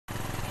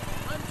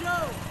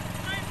Joe.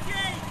 I'm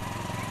Jake.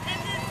 And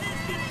this is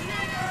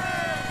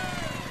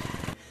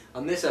Kajigger.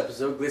 On this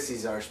episode,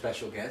 Glissy's our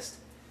special guest.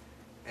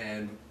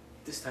 And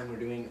this time we're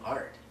doing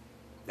art.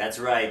 That's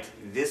right.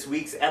 This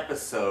week's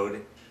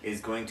episode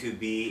is going to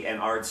be an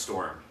art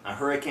storm. A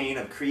hurricane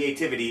of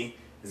creativity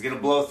is going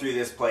to blow through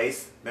this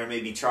place. There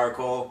may be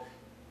charcoal,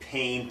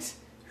 paint,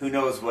 who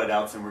knows what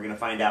else, and we're going to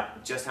find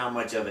out just how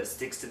much of it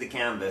sticks to the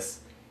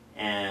canvas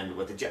and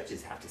what the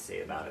judges have to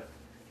say about it.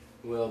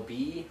 Will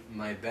be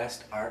my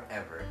best art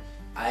ever.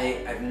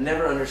 I've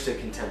never understood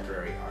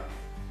contemporary art.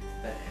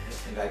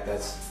 In fact,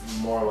 that's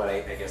more what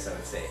I guess I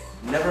would say.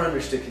 Never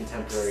understood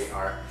contemporary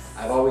art.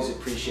 I've always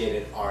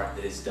appreciated art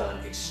that is done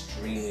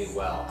extremely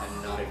well.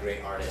 I'm not a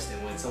great artist,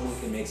 and when someone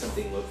can make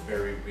something look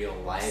very real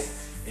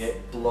life,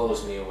 it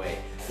blows me away.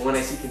 But when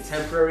I see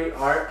contemporary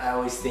art, I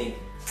always think,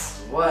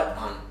 what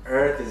on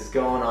earth is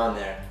going on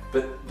there?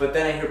 But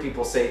then I hear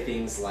people say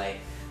things like,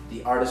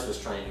 the artist was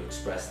trying to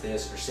express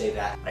this or say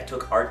that. I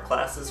took art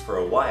classes for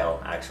a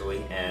while,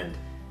 actually, and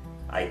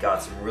I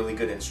got some really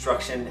good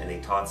instruction, and they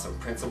taught some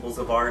principles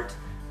of art.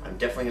 I'm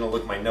definitely going to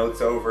look my notes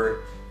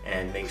over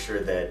and make sure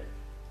that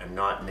I'm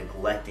not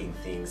neglecting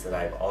things that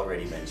I've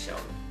already been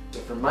shown. So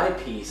for my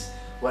piece,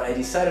 what I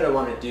decided I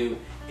want to do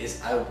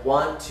is I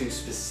want to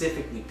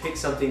specifically pick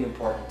something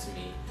important to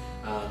me,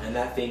 and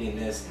that thing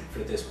for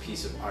this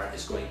piece of art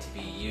is going to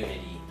be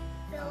unity.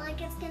 I feel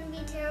like it's going to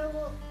be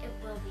terrible. It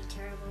will be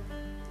terrible.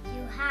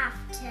 You have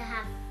to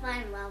have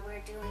fun while we're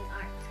doing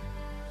art.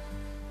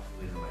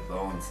 Losing my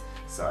bones.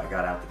 So I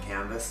got out the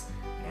canvas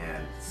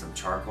and some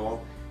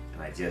charcoal,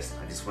 and I just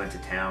went to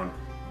town,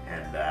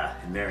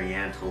 and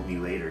Marianne told me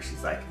later,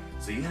 she's like,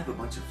 so you have a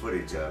bunch of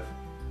footage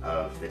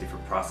of the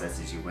different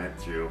processes you went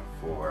through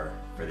for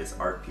this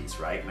art piece,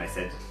 right? And I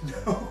said,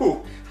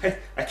 no,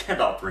 I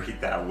can't operate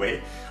that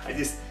way. I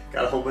just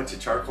got a whole bunch of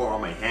charcoal on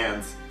my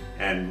hands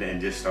and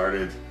just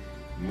started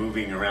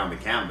moving around the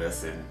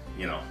canvas, and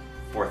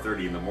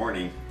 4:30 in the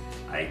morning,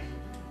 I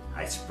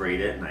sprayed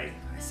it and I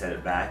set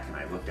it back and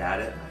I looked at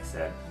it and I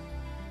said,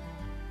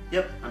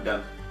 yep, I'm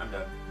done.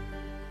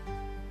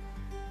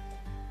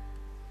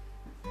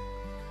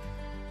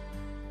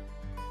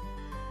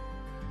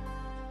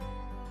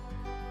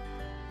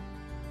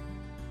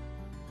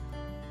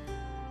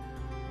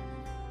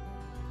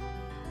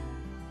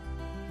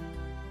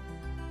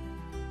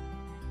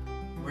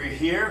 We're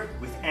here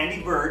with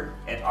Andy Bird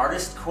at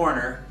Artist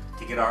Corner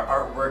to get our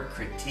artwork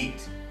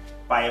critiqued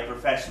by a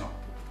professional.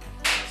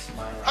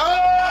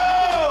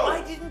 Oh!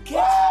 I didn't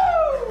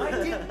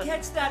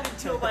catch that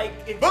until like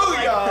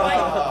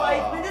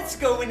 5 minutes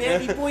ago when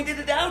Andy pointed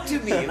it out to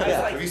me. And I was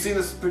like, Have you seen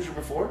this picture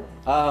before?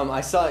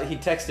 I saw it, he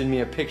texted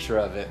me a picture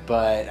of it,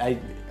 but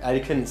I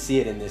couldn't see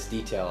it in this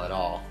detail at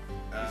all.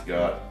 He's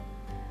got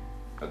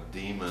a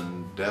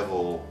demon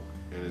devil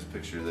in his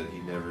picture that he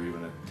never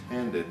even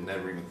attended,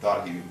 never even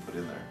thought he even put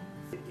in there.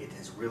 It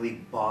has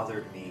really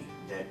bothered me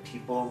that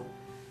people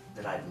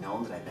that I've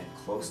known, that I've been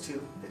close to,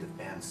 that have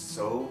been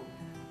so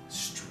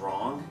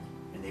strong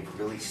and they've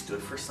really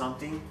stood for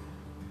something,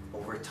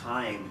 over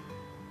time,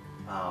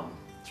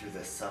 through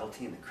the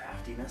subtlety and the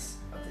craftiness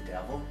of the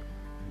devil,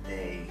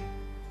 they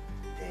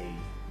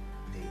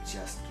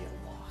just get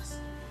lost.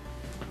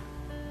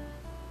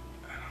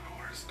 I don't know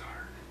where to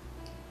start.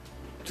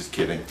 Just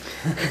kidding.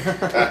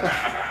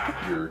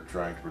 You're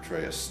trying to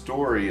portray a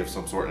story of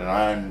some sort, and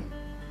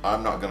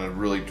I'm not going to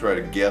really try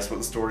to guess what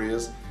the story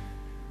is,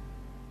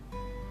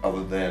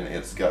 other than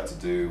it's got to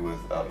do with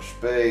outer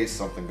space,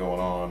 something going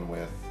on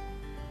with,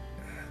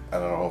 I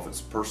don't know if it's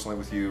personally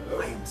with you.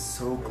 I am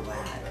so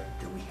glad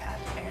that we have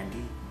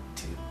Andy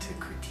to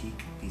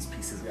critique these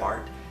pieces of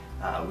art.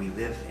 We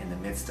live in the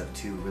midst of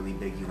two really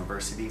big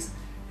universities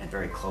and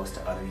very close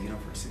to other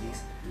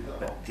universities,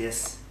 but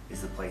this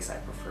is the place I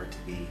prefer to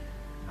be.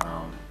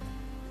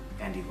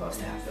 Andy loves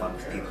to have fun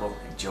with people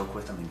and joke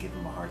with them and give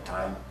them a hard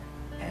time,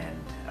 and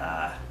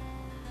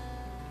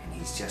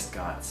he's just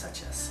got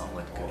such a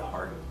solid, good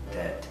heart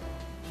that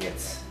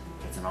it's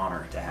an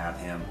honor to have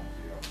him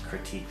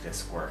critique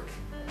this work.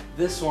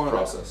 This one,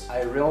 Process.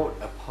 I wrote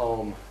a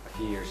poem a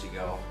few years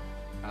ago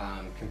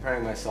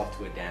comparing myself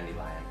to a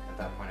dandelion. At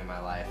that point in my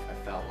life,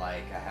 I felt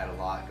like I had a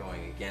lot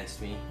going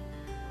against me,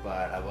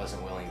 but I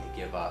wasn't willing to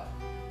give up.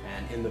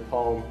 And in the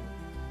poem,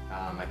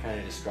 I kind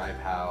of describe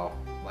how,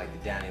 like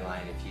the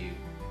dandelion, if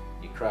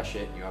you crush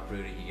it, you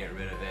uproot it, you get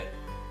rid of it,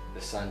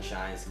 the sun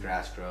shines, the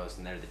grass grows,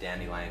 and there the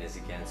dandelion is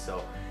again.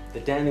 So the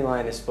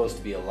dandelion is supposed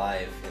to be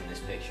alive in this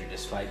picture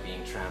despite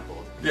being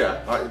trampled.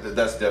 Yeah,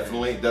 that's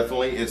definitely,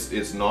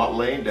 it's not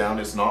laying down,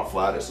 it's not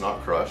flat, it's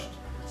not crushed.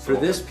 For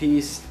this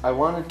piece, I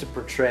wanted to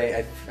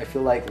portray, I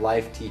feel like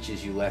life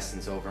teaches you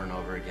lessons over and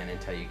over again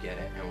until you get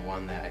it, and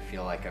one that I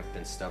feel like I've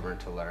been stubborn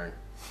to learn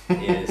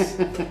is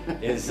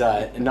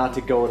not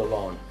to go it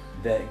alone.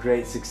 That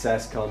great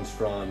success comes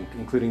from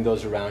including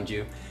those around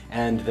you,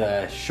 and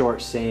the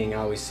short saying I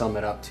always sum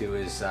it up to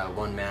is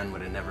one man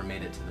would have never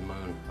made it to the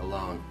moon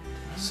alone.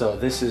 So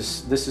this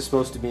is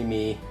supposed to be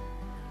me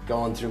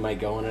going through my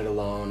going it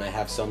alone. I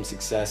have some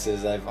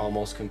successes. I've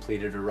almost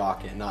completed a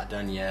rocket, not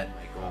done yet,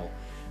 my goal.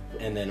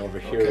 and then over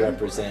here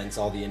represents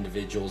all the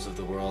individuals of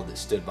the world that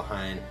stood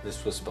behind.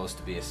 This was supposed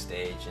to be a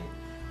stage, and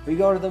we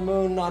go to the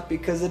moon not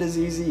because it is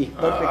easy,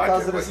 but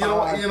because it is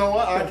hard. You know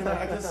what?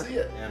 I can see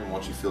it. And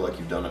once you feel like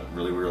you've done it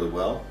really, really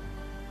well,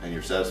 and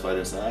you're satisfied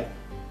inside,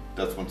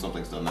 that's when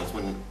something's done. That's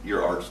when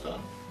your art's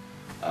done.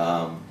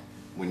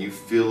 When you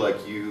feel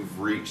like you've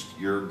reached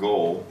your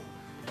goal,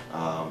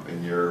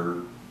 and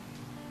your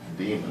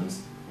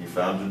demons, you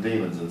found your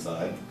demons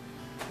inside,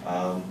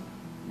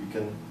 you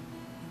can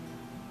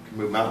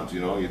move mountains.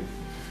 You know, you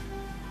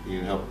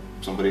can help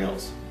somebody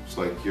else. It's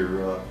like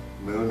your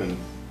moon and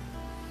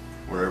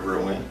wherever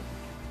it went,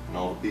 and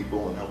all the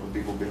people and helping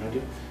people behind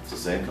you. It's the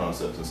same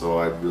concept, and so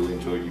I really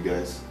enjoyed you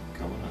guys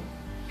coming and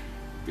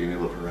being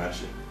able to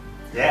harass you.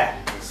 Yeah,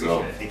 I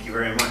appreciate it. Thank you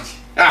very much.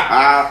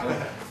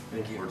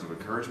 Thank you. Words of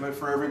encouragement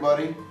for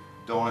everybody: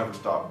 don't ever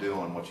stop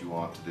doing what you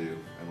want to do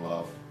and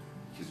love,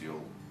 because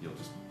you'll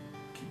just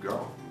keep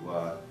growing.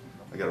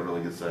 I got a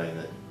really good saying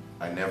that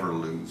I never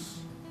lose.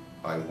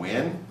 I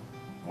win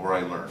or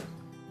I learn.